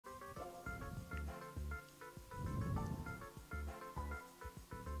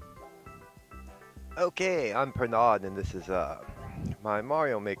Okay, I'm Pernod, and this is my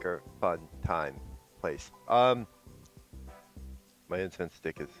Mario Maker fun time place. My incense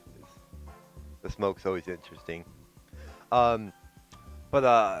stick is the smoke's always interesting. Um, but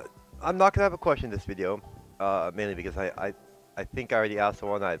I'm not gonna have a question in this video, mainly because I think I already asked the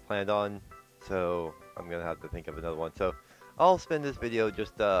one I had planned on, so I'm gonna have to think of another one. So I'll spend this video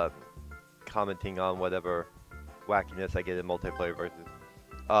just commenting on whatever wackiness I get in multiplayer versus.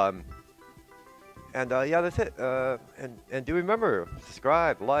 Um, And yeah, that's it. And do remember,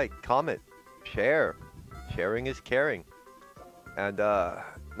 subscribe, like, comment, share. Sharing is caring. And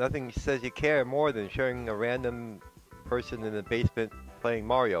nothing says you care more than sharing a random person in the basement playing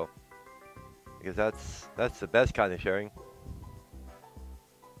Mario, because that's the best kind of sharing.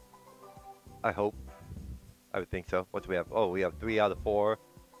 I hope. I would think so. What do we have? Oh, we have 3 out of 4.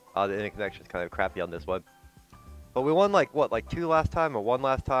 The interconnection's kind of crappy on this one. But we won like what, like 2 last time or 1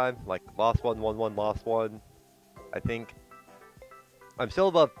 last time? Like lost one, won one, lost one. I think. I'm still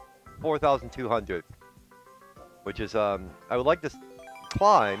above 4,200, which is I would like to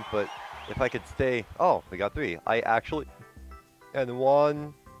climb, but if I could stay. Oh, we got 3. I actually and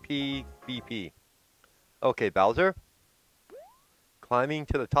 1 PvP. Okay, Bowser. Climbing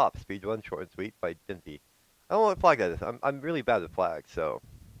to the top. Speedrun, short and sweet by Dinty. I don't know what flag that is. I'm really bad at flags, so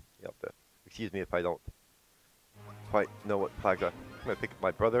you have to excuse me if I don't quite know what flags are. I'm gonna pick up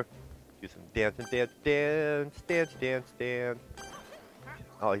my brother, do some dance. Oh,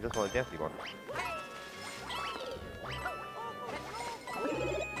 he doesn't want to dance anymore.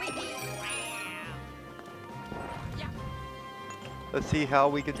 Let's see how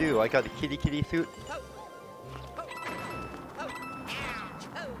we can do. I got a kitty suit.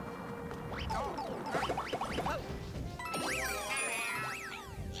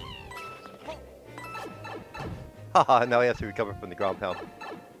 Haha, now he has to recover from the ground pound.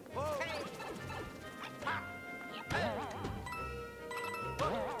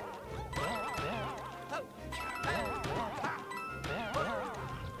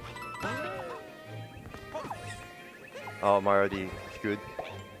 Oh, am I already screwed?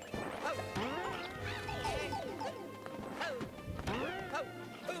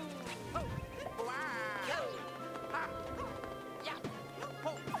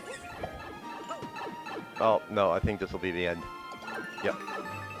 Oh, no, I think this will be the end. Yep.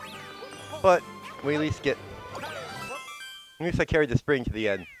 But we at least I carried the spring to the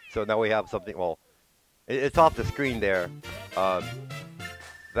end. So now we have something, well, it's off the screen there.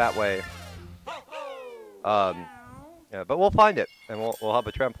 That way. Yeah, but we'll find it, and we'll have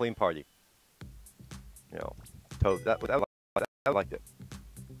a trampoline party. You know, Toad, I liked it.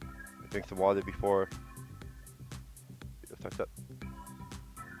 Drink some water before it starts up.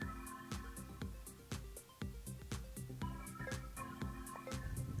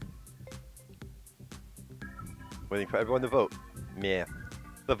 Waiting for everyone to vote. Meh.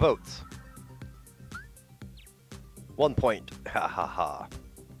 The votes. 1 point. Ha ha ha.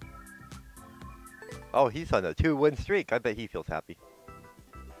 Oh, he's on a 2-win streak. I bet he feels happy.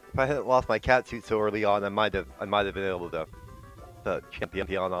 If I hadn't lost my cat suit so early on, I might have been able to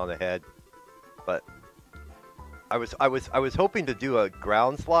champion on ahead. But I was hoping to do a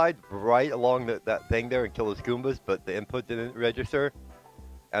ground slide right along that thing there and kill those Goombas, but the input didn't register,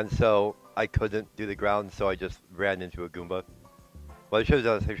 and so I couldn't do the ground, so I just ran into a Goomba. What I should have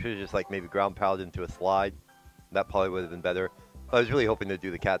done is I should have just like maybe ground pounded into a slide. That probably would have been better. I was really hoping to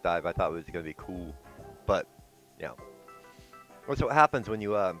do the cat dive. I thought it was gonna be cool, but yeah. That's what happens when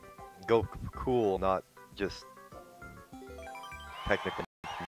you go cool, not just technical.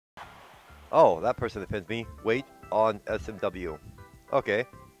 Oh, that person offends me. Wait on SMW. Okay.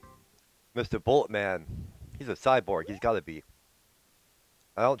 Mr. Bullet Man. He's a cyborg. He's got to be.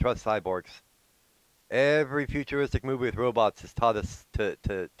 I don't trust cyborgs. Every futuristic movie with robots has taught us to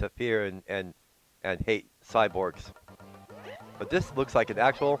fear and hate cyborgs. But this looks like an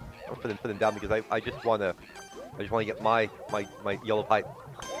actual. I'll put him down because I just wanna get my yellow pipe.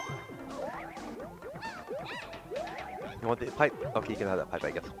 You want the pipe? Okay, you can have that pipe,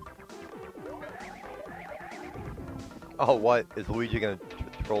 I guess. Oh, what? Is Luigi gonna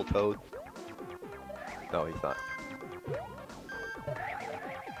troll Toad? No, he's not.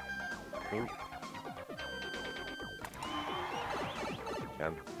 Ooh.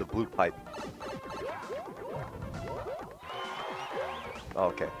 Yeah, the blue pipe. Oh,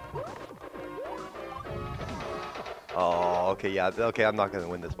 okay. Oh, okay, yeah, okay, I'm not gonna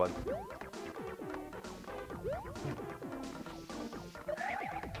win this one.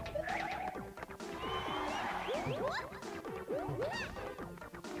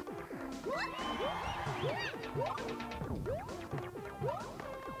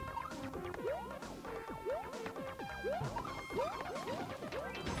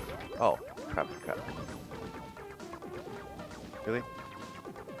 Oh, crap. Really?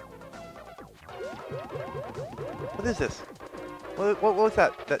 What is this? What was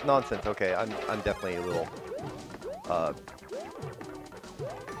that nonsense? Okay, I'm definitely a little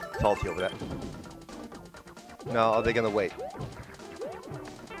salty over that. No, are they gonna wait?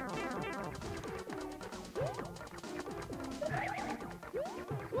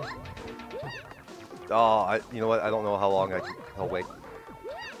 Oh, you know what? I don't know how long I'll wait.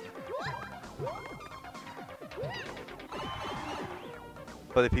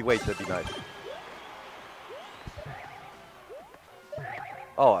 But if he waits, that'd be nice.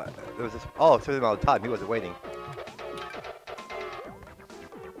 Oh, there was this. Oh, it's a certain amount of time. He wasn't waiting.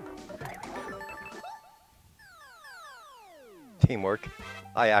 Teamwork.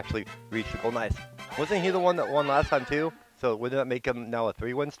 I actually reached the goal. Nice. Wasn't he the one that won last time too? So wouldn't that make him now a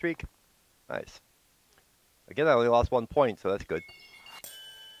 3-win streak? Nice. Again, I only lost 1 point, so that's good.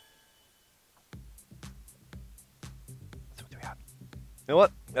 So what do we have? You know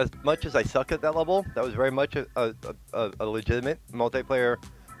what? As much as I suck at that level, that was very much a legitimate multiplayer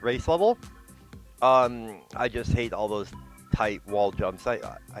race level. I just hate all those tight wall jumps. I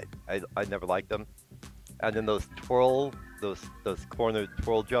never liked them. And then those corner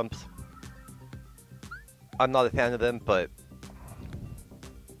twirl jumps. I'm not a fan of them, but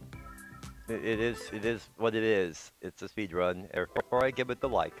it is what it is. It's a speed run. Therefore, I give it the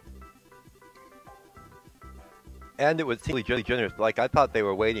like. And it was really generous. Like I thought they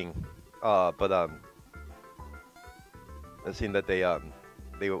were waiting, but it seemed that they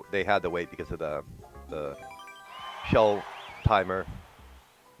had to wait because of the shell timer.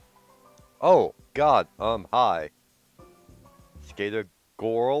 Oh God, hi. Skater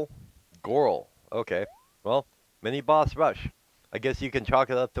Goral. Okay. Well, mini boss rush. I guess you can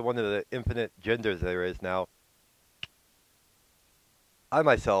chalk it up to one of the infinite genders there is now. I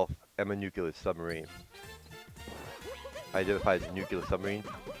myself am a nuclear submarine. I identify as a nuclear submarine.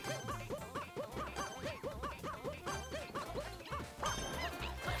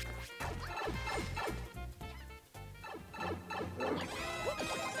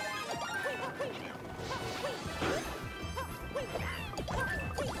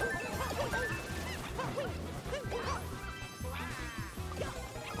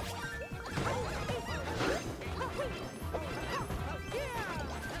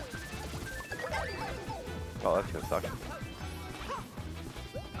 Oh, that's gonna suck.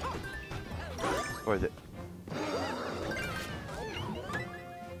 Where is it?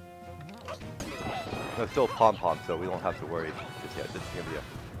 No, it's still pom-pom, so we don't have to worry just yet. This is gonna be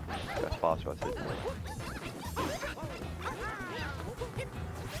a best boss rush, isn't it?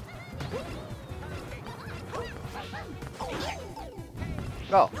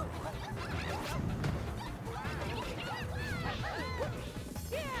 Oh.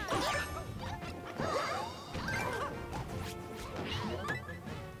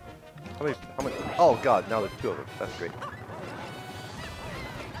 How many? Oh God, now there's 2 of them. That's great.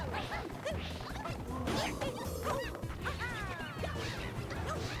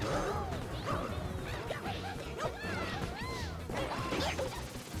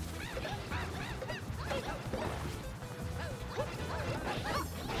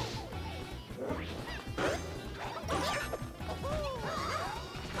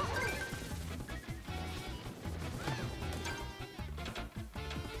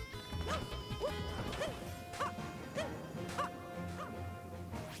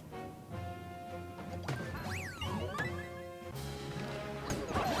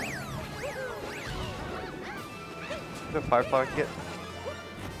 The Firefly get.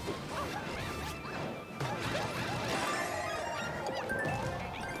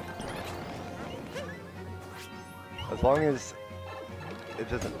 As long as it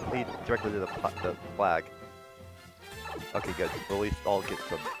doesn't lead directly to the flag. Okay, good. We'll at least all get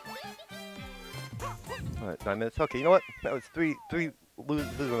some. Alright, 9 minutes. Okay, you know what? That was three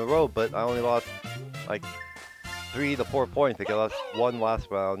loses in a row, but I only lost like 3 to 4 points. I lost 1 last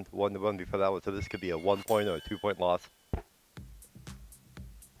round, 1 the run before that one, so this could be a 1 point or a 2 point loss.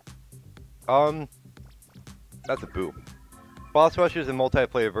 That's a boom. Boss rushes and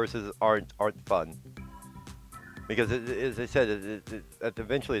multiplayer versus aren't fun. Because as I said,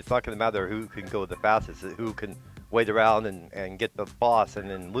 eventually it's not going to matter who can go the fastest, who can wait around and get the boss and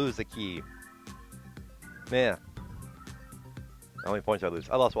then lose the key. Man. How many points did I lose?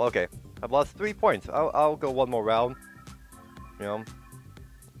 I lost 1. Okay. I've lost 3 points. I'll go 1 more round. You know.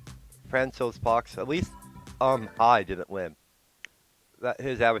 Franco's Fox. At least I didn't win. That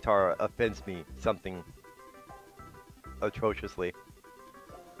his avatar offends me something atrociously.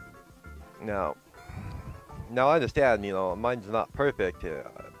 Now I understand, you know, mine's not perfect.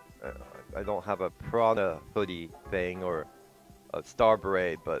 I don't have a Prana hoodie thing or a star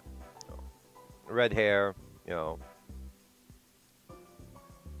beret, but you know, red hair, you know,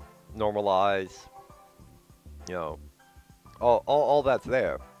 normal eyes, you know, all that's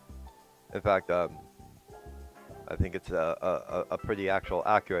there. In fact, I think it's a pretty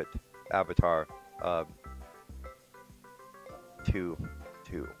accurate avatar um, to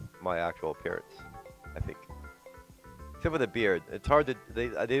my actual appearance. I think, except for the beard, it's hard to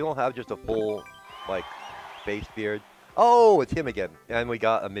they don't have just a full like face beard. Oh, it's him again, and we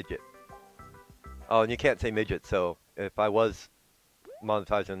got a midget. Oh, and you can't say midget, so if I was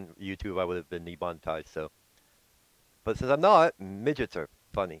monetized on YouTube, I would have been demonetized. So, but since I'm not, midgets are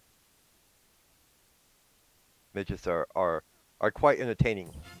funny. Midgets are quite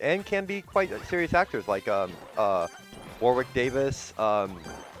entertaining and can be quite serious actors, like Warwick Davis,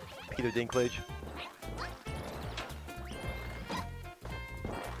 Peter Dinklage.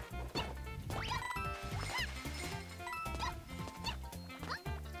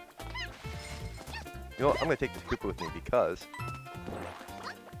 You know what? I'm gonna take this Koopa with me because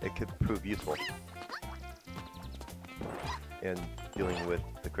it could prove useful in dealing with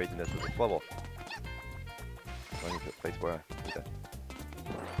the craziness of this level. I need to a place where I need to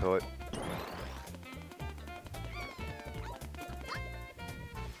throw it.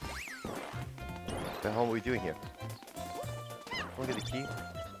 What the hell are we doing here? Look at the key.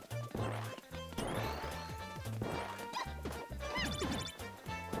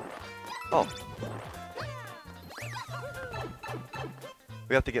 Oh.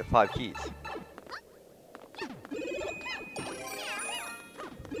 We have to get 5 keys.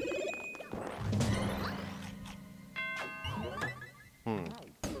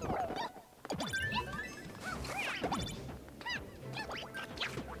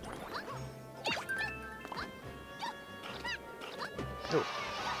 Oh.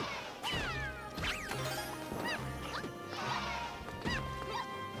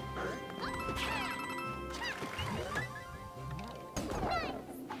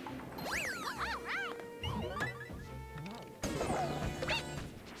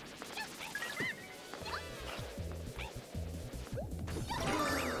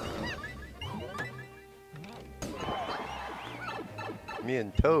 Me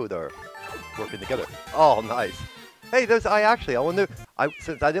and Toad are working together. Oh, nice. Hey, I wonder,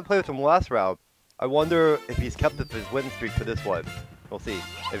 since I didn't play with him last round, I wonder if he's kept up his win streak for this one. We'll see.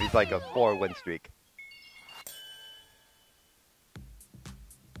 If he's like a 4 win streak.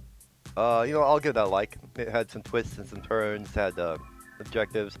 You know, I'll give that a like. It had some twists and some turns, had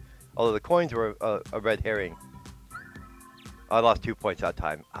objectives. Although the coins were a red herring. I lost 2 points that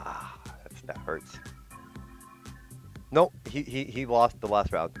time. Ah, that hurts. Nope, he lost the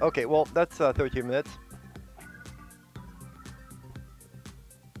last round. Okay, well, that's 13 minutes.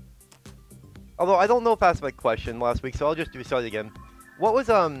 Although I don't know if I asked my question last week, so I'll just restart it again. What was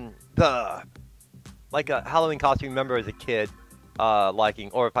the like a Halloween costume you remember as a kid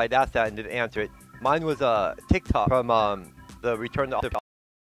liking, or if I'd asked that and didn't answer it? Mine was TikTok from the Return to Office.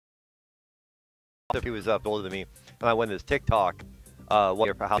 He was older than me, and I went to this TikTok one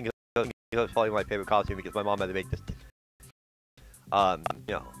year for Halloween. It was probably my favorite costume because my mom had to make this. You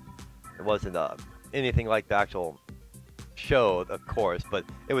know, it wasn't anything like the actual show, of course, but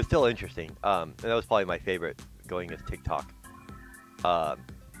it was still interesting. And that was probably my favorite, going as TikTok.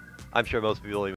 I'm sure most people